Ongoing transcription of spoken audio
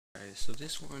guys, so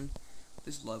this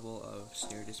level of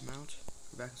Stair Dismount,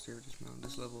 we're back to Stair Dismount.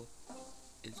 This level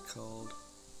is called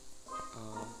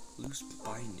Loose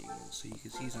Bindings. So you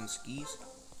can see he's on skis.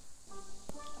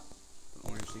 The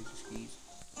orange things are skis.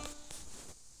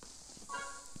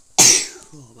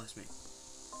 Oh, bless me.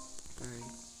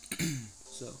 Alright,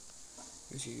 so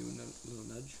here's you give a little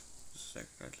nudge. Just a second,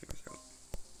 guys, take my throat.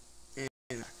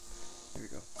 And there we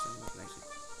go. Sounds much nicer.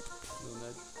 Little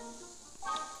nudge.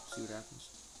 See what happens.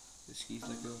 The skis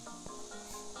let go.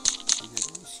 You get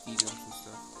the ski jumps and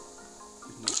stuff.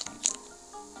 There's no skis.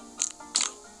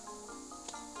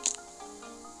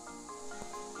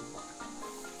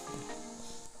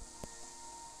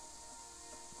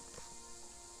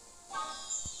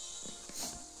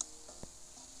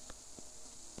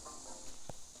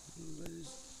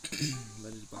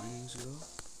 Let his bindings go.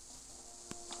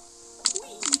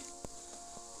 Whee!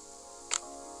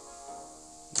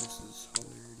 This is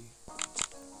hilarity.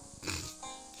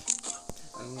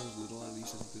 I don't know, as little, at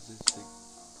least I think this is like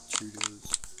true to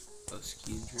a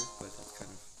skiing trip, but that's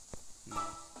kind of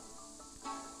not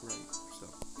right, so,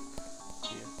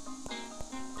 yeah.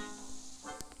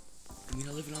 I mean,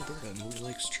 I live in Alberta, nobody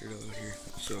likes churro out here,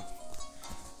 so,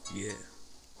 yeah.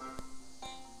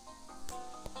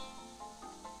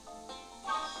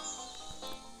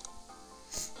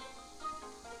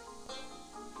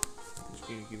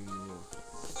 Gonna give him a little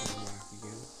whack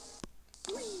again.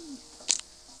 Whee!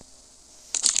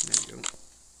 There we go.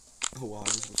 Oh wow, I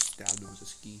just stabbed him with a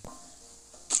ski.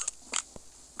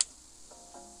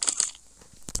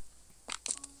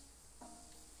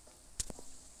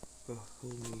 Oh,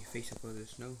 hold me face up out of the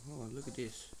snow. Oh, look at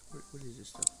this. What is this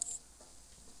stuff?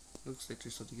 Looks like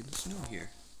there's something in the snow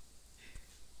here.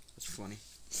 That's funny.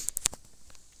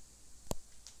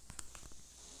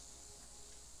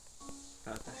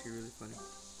 That's actually really funny.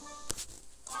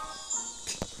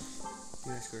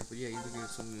 Yeah, that's correct, but yeah, you're looking at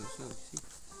something in the snow, see?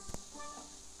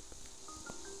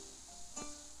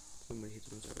 Somebody hits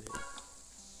him inside the head.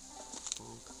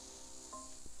 Bonk.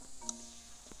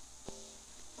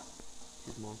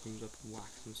 His mom comes up and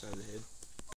whacks him inside the head.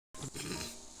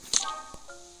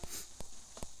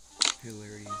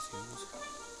 Hilarity ensues.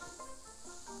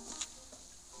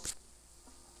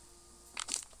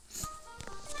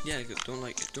 Yeah,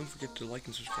 don't forget to like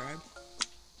and subscribe,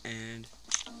 and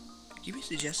give me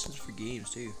suggestions for games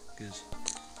too, because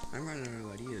I'm running out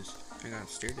of ideas. I got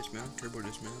Stair Dismount, Turbo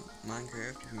Dismount,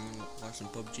 Minecraft. If you want to watch some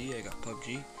PUBG, I got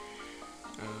PUBG.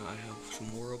 I have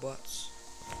some War Robots.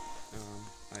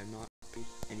 I have not paid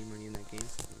any money in that game.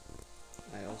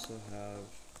 I also have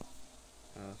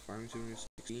Farming Simulator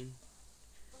 16.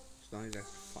 It's not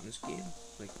exactly the funnest game,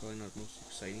 like probably not the most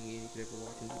exciting game you could ever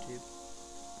watch on YouTube,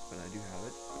 but I do have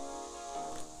it.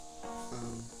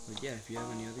 But yeah, if you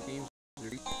have any other games,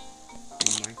 in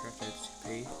Minecraft I had to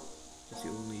pay. That's the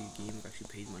only game I've actually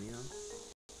paid money on.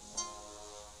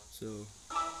 So,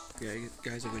 yeah, you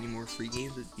guys have any more free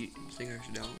games that you think I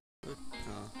should download?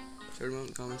 Share them out in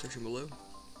the comment section below,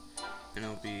 and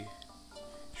I'll be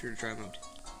sure to try them out.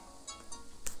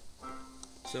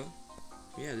 So,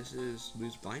 yeah, this is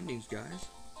Loose Bindings, guys.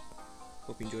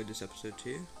 Hope you enjoyed this episode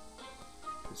too.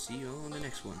 We'll see you all on the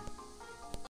next one.